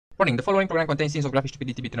Warning, the following program contains scenes of graphic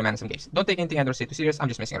stupidity between a man and some gays. Don't take anything I don't say too serious, I'm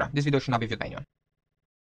just messing around. This video should not be viewed by anyone.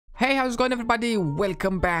 Hey, how's it going everybody?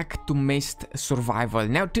 Welcome back to Mist Survival.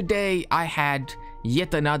 Now today I had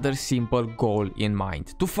yet another simple goal in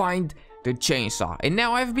mind. To find the chainsaw. And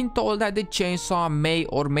now I've been told that the chainsaw may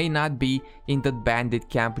or may not be in the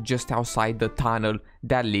bandit camp just outside the tunnel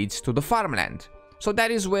that leads to the farmland. So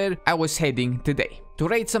that is where I was heading today, to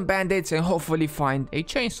raid some bandits and hopefully find a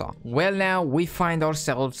chainsaw. Well, now we find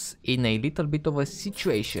ourselves in a little bit of a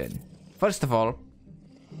situation. First of all,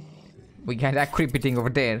 we got that creepy thing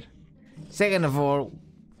over there. Second of all,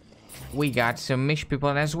 we got some mish people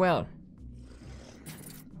as well.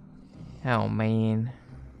 Oh man.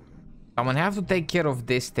 I'm gonna have to take care of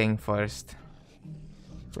this thing first.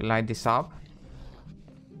 We light this up.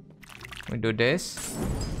 We do this.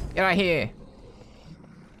 Get right here.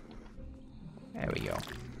 There we go.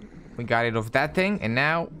 We got rid of that thing, and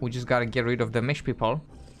now we just gotta get rid of the mesh people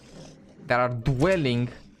that are dwelling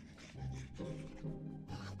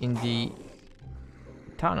in the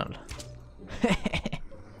tunnel.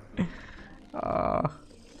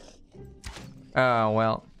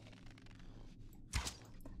 Well.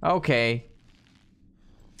 Okay.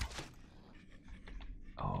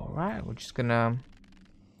 Alright, we're just gonna...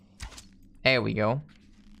 There we go.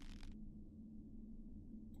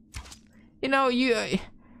 You know, you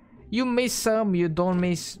miss some, you don't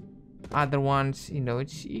miss other ones. You know,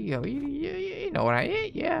 it's you know,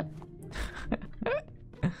 right? Yeah.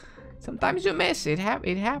 Sometimes you miss. It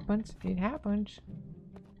happens. It happens.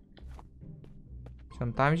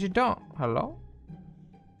 Sometimes you don't. Hello?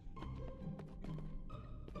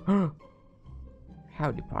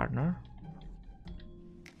 Howdy, partner.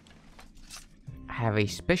 I have a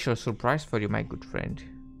special surprise for you, my good friend.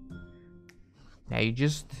 Now you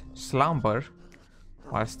just slumber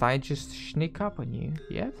whilst I just sneak up on you.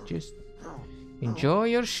 Yep, just enjoy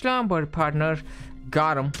your slumber, partner.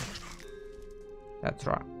 Got him. That's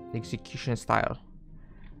right. Execution style.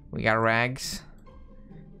 We got rags.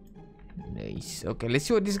 Nice. Okay, let's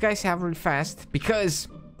see what these guys have real fast. Because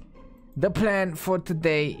the plan for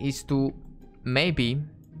today is to maybe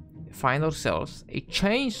find ourselves a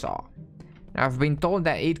chainsaw. Now, I've been told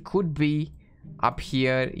that it could be up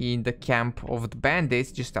here in the camp of the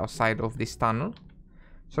bandits, just outside of this tunnel.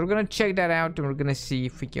 So we're gonna check that out and we're gonna see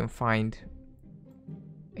if we can find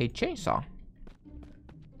a chainsaw.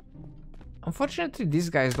 Unfortunately, these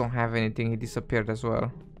guys don't have anything. He disappeared as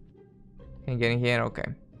well. Can get in here? Okay.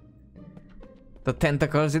 The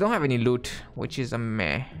tentacles, they don't have any loot, which is a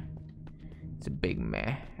meh. It's a big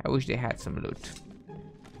meh. I wish they had some loot.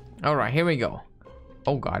 Alright, here we go.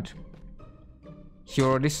 Oh god. He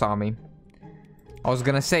already saw me. I was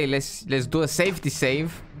gonna say, let's do a safety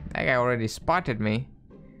save. That guy already spotted me.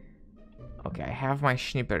 Okay, I have my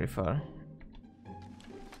sniper rifle.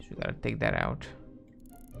 So we gotta take that out.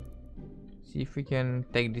 See if we can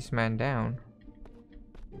take this man down.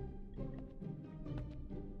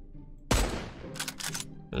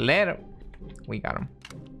 Later. We got him.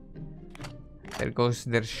 There goes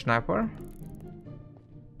their sniper.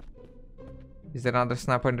 Is there another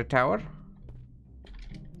sniper in the tower?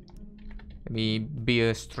 Let me be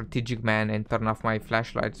a strategic man and turn off my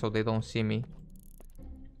flashlight so they don't see me.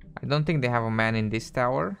 I don't think they have a man in this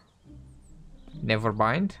tower. Never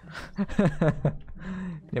mind.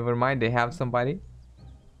 Never mind, they have somebody.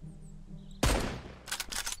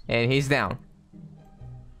 And he's down.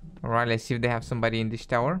 Alright, let's see if they have somebody in this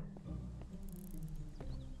tower.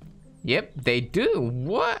 Yep, they do.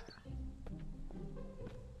 What?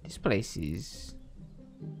 This place is...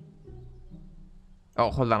 Oh,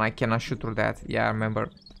 hold on, I cannot shoot through that. Yeah, I remember.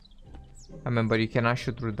 I remember you cannot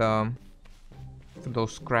shoot through the... through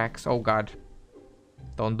those cracks. Oh god.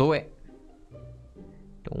 Don't do it.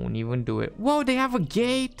 Don't even do it. Whoa, they have a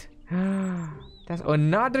gate. That's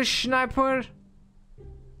another sniper.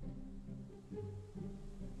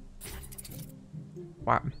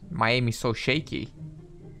 Wow, my aim is so shaky.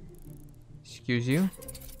 Excuse you.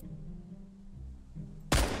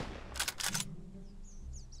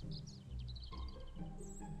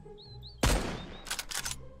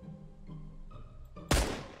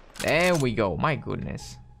 There we go. My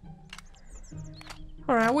goodness.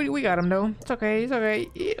 Alright, we got him though. It's okay, it's okay.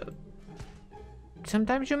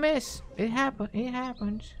 Sometimes you miss. It happens. It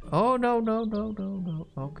happens. Oh no, no, no, no, no.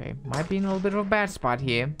 Okay, might be in a little bit of a bad spot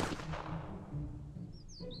here.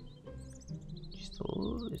 Just a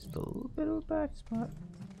little bit of a bad spot.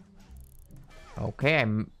 Okay,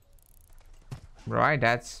 right,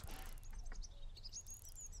 that's...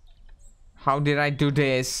 How did I do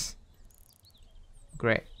this?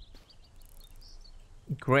 Great.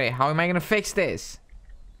 Great. How am I gonna fix this?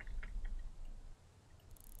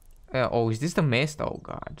 Oh, is this the mist? Oh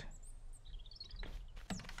god.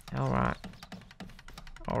 Alright.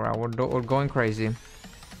 Alright, we're going crazy.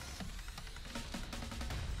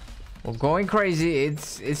 We're going crazy.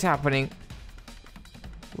 It's happening.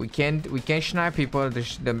 We can't snipe people.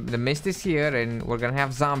 The mist is here, and we're gonna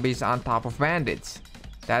have zombies on top of bandits.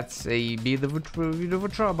 That's a bit of a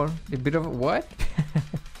trouble. A bit of a, what?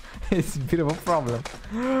 It's a bit of a problem.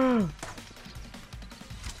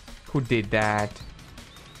 Who did that?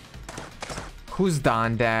 Who's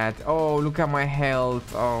done that? Oh, look at my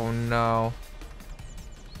health. Oh no.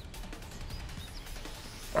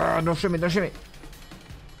 Don't shoot me, don't shoot me.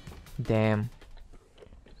 Damn.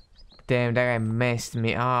 Damn, that guy messed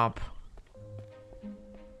me up.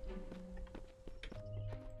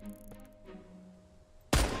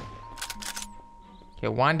 Okay,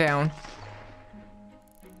 one down.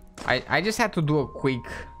 I just had to do a quick,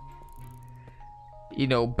 you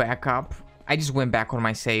know, backup. I just went back on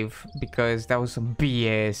my save because that was some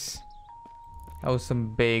BS. That was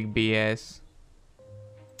some big BS.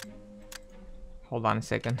 Hold on a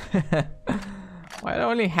second. I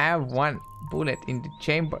only have one bullet in the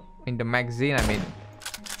chamber, in the magazine, I mean.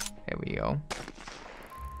 There we go.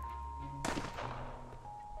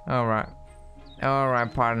 Alright.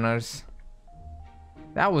 Alright, partners.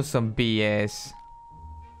 That was some BS.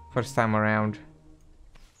 First time around.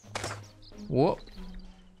 Whoa.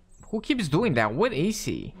 Who keeps doing that? What is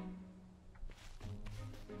he?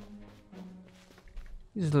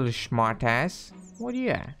 This little smart ass. What are you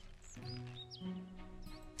at?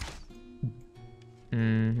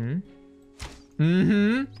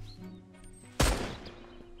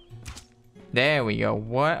 There we go.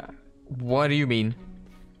 What do you mean?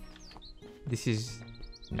 This is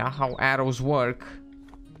not how arrows work.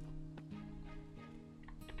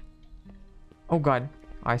 Oh god,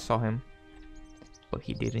 I saw him. But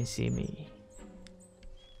he didn't see me.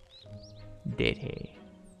 Did he?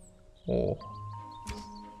 Oh.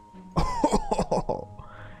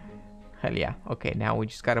 Hell yeah. Okay, now we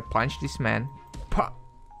just gotta punch this man. Pah!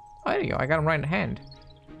 Oh, there you go. I got him right in the hand.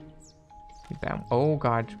 Bam. Oh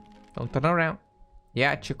god. Don't turn around.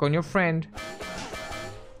 Yeah, check on your friend.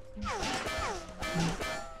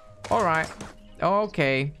 Alright.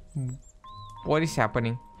 Okay. What is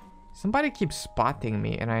happening? Somebody keeps spotting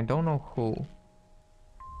me and I don't know who.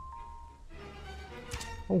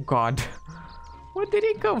 Oh god. Where did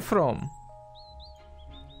he come from?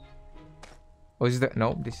 Oh, is that?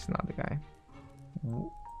 No, this is not the guy.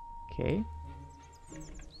 Okay.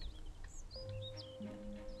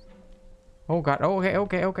 Oh god. Oh,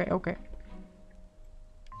 okay.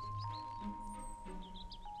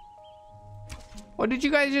 Oh, did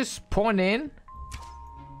you guys just spawn in?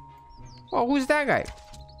 Oh, who's that guy?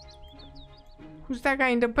 Who's that guy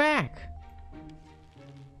in the back?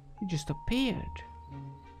 He just appeared.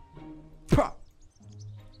 Puh.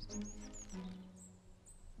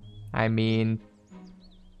 I mean...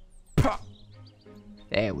 Puh.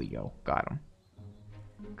 There we go. Got him.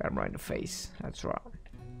 Got him right in the face. That's right.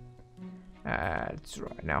 That's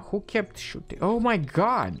right. Now, who kept shooting? Oh my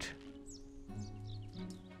god!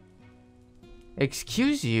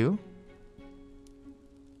 Excuse you?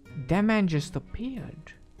 That man just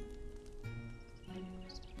appeared.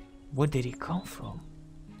 Where did he come from?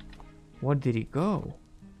 Where did he go?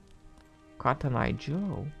 Cotton Eye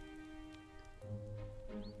Joe.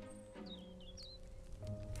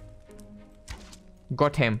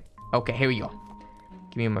 Got him. Okay, here we go.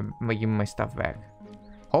 Give me my stuff back.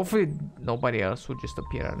 Hopefully nobody else will just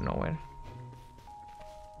appear out of nowhere.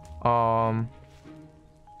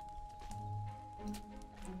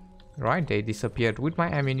 Right, they disappeared with my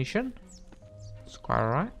ammunition. It's quite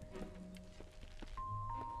alright.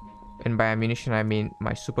 And by ammunition I mean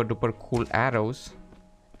my super duper cool arrows.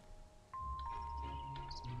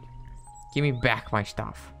 Give me back my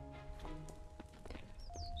stuff.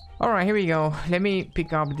 Alright, here we go. Let me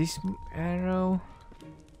pick up this arrow.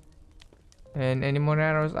 And any more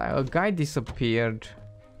arrows? A guy disappeared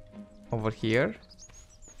over here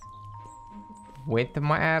with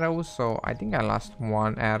my arrows, so I think I lost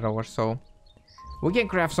one arrow or so. We can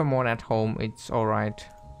craft some more at home. It's alright.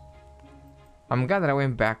 I'm glad that I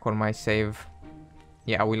went back on my save.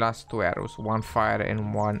 Yeah, we lost 2 arrows, 1 fire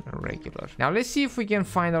and 1 regular. Now let's see if we can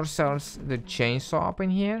find ourselves the chainsaw up in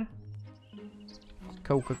here.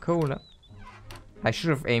 Coca-Cola. I should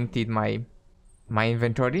have emptied my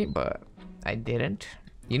inventory, but I didn't.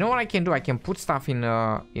 You know what I can do? I can put stuff in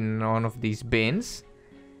one of these bins,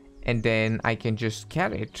 and then I can just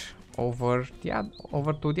carry it over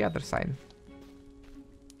to the other side.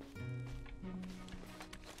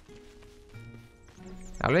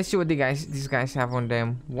 Now let's see what these guys have on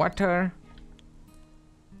them. Water.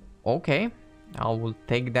 Okay, I will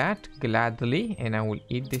take that gladly, and I will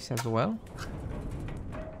eat this as well.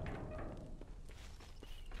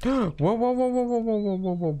 Whoa, whoa, whoa, whoa, whoa, whoa,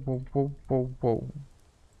 whoa, whoa, whoa, whoa, whoa, whoa.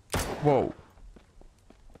 Whoa.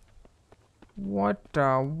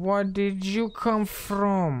 What did you come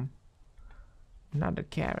from? Another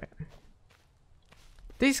carrot.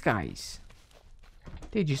 These guys,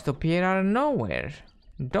 they just appear out of nowhere,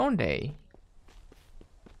 don't they?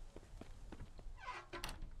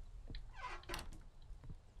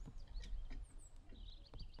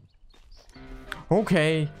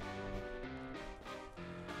 Okay.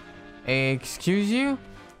 Excuse you?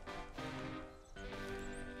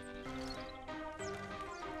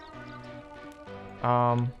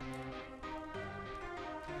 Alright.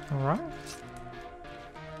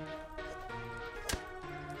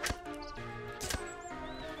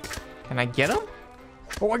 Can I get him?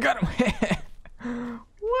 Oh, I got him.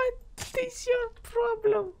 What is your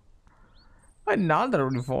problem? Another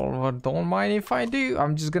revolver. Don't mind if I do.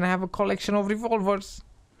 I'm just gonna have a collection of revolvers.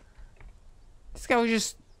 This guy was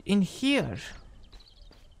just in here.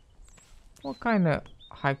 What kind of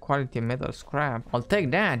high quality metal scrap? I'll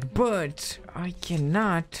take that, but I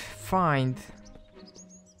cannot find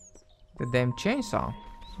the damn chainsaw.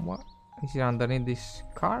 What is it underneath this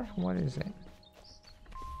car? What is it?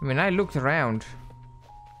 I mean, I looked around.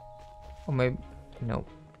 Or maybe no.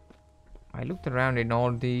 I looked around in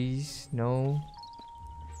all these. No.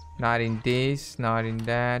 Not in this, not in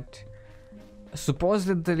that.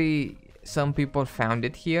 Supposedly some people found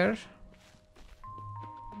it here,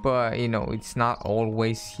 but you know, it's not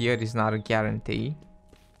always here. It's not a guarantee,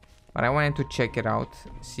 but I wanted to check it out,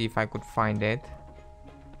 see if I could find it,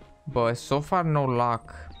 but so far no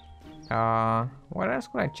luck. What else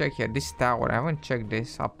could I check here? This tower, I haven't checked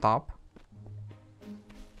this up top,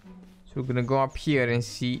 so we're gonna go up here and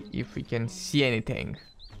see if we can see anything.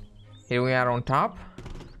 Here we are on top.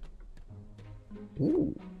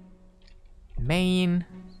 Ooh, man,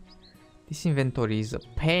 this inventory is a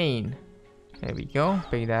pain. There we go,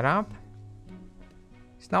 pick that up.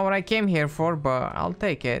 It's not what I came here for, but I'll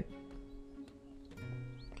take it.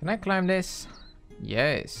 Can I climb this?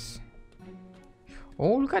 Yes.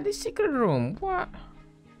 Oh, look at this secret room. What?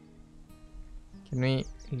 Can we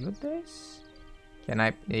loot this? Can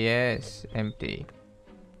I? Yes, empty.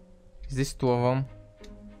 Is this two of them?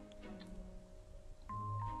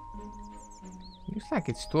 Looks like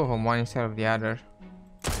it's two of them, one instead of the other.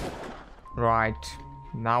 Right.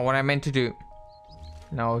 Not what I meant to do.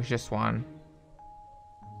 No, it's just one.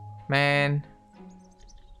 Man.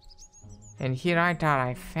 And here I thought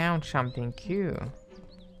I found something cool.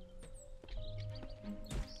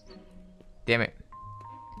 Damn it.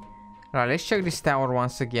 Alright, let's check this tower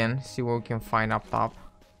once again. See what we can find up top.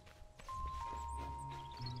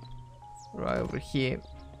 Right over here.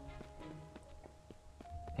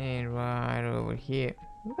 And right over here.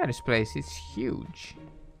 Look at this place, it's huge.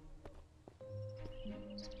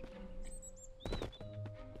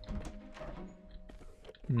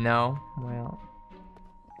 No,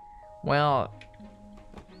 well,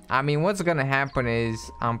 I mean, what's gonna happen is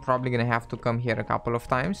I'm probably gonna have to come here a couple of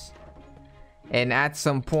times, and at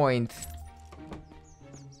some point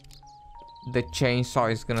the chainsaw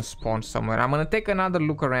is gonna spawn somewhere. I'm gonna take another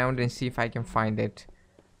look around and see if I can find it.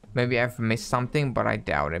 Maybe I've missed something, but I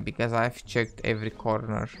doubt it because I've checked every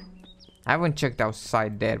corner. I haven't checked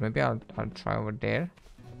outside there. Maybe I'll try over there.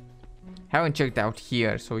 Haven't checked out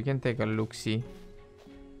here, so we can take a look-see.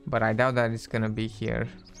 But I doubt that it's gonna be here.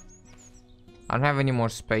 I don't have any more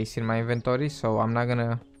space in my inventory, so I'm not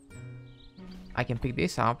gonna... I can pick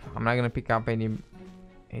this up. I'm not gonna pick up any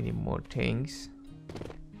more things.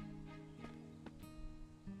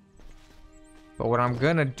 But what I'm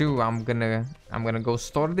gonna do, I'm gonna go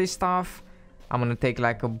store this stuff. I'm gonna take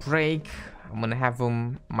like a break. I'm gonna have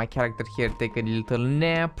my character here take a little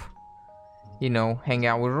nap. You know, hang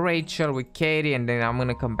out with Rachel, with Katie, and then I'm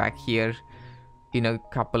gonna come back here in a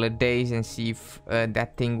couple of days and see if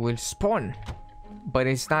that thing will spawn. But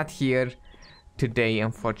it's not here today,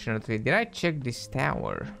 unfortunately. Did I check this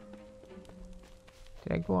tower?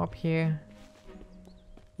 Did I go up here?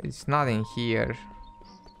 It's nothing here.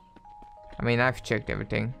 I mean, I've checked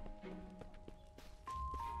everything.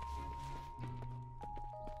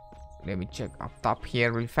 Let me check up top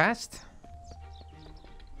here real fast.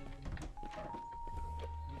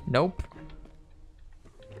 Nope.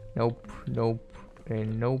 Nope, nope.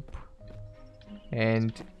 And nope,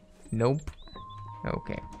 and nope.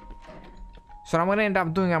 Okay, so what I'm gonna end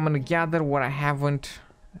up doing, I'm gonna gather what I haven't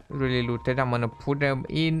really looted. I'm gonna put them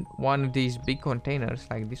in one of these big containers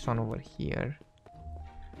like this one over here.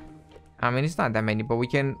 I mean, it's not that many, but we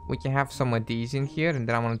can have some of these in here, and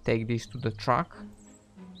then I'm gonna take these to the truck,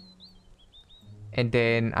 and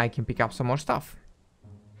then I can pick up some more stuff.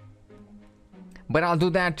 But I'll do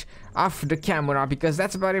that off the camera, because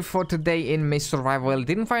that's about it for today in Maze Survival.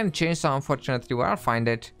 Didn't find a chainsaw, unfortunately. Well, I'll find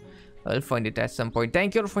it. I'll find it at some point.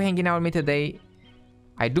 Thank you all for hanging out with me today.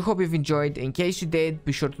 I do hope you've enjoyed. In case you did,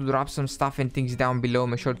 be sure to drop some stuff and things down below.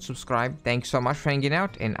 Make sure to subscribe. Thanks so much for hanging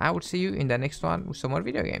out, and I will see you in the next one with some more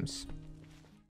video games.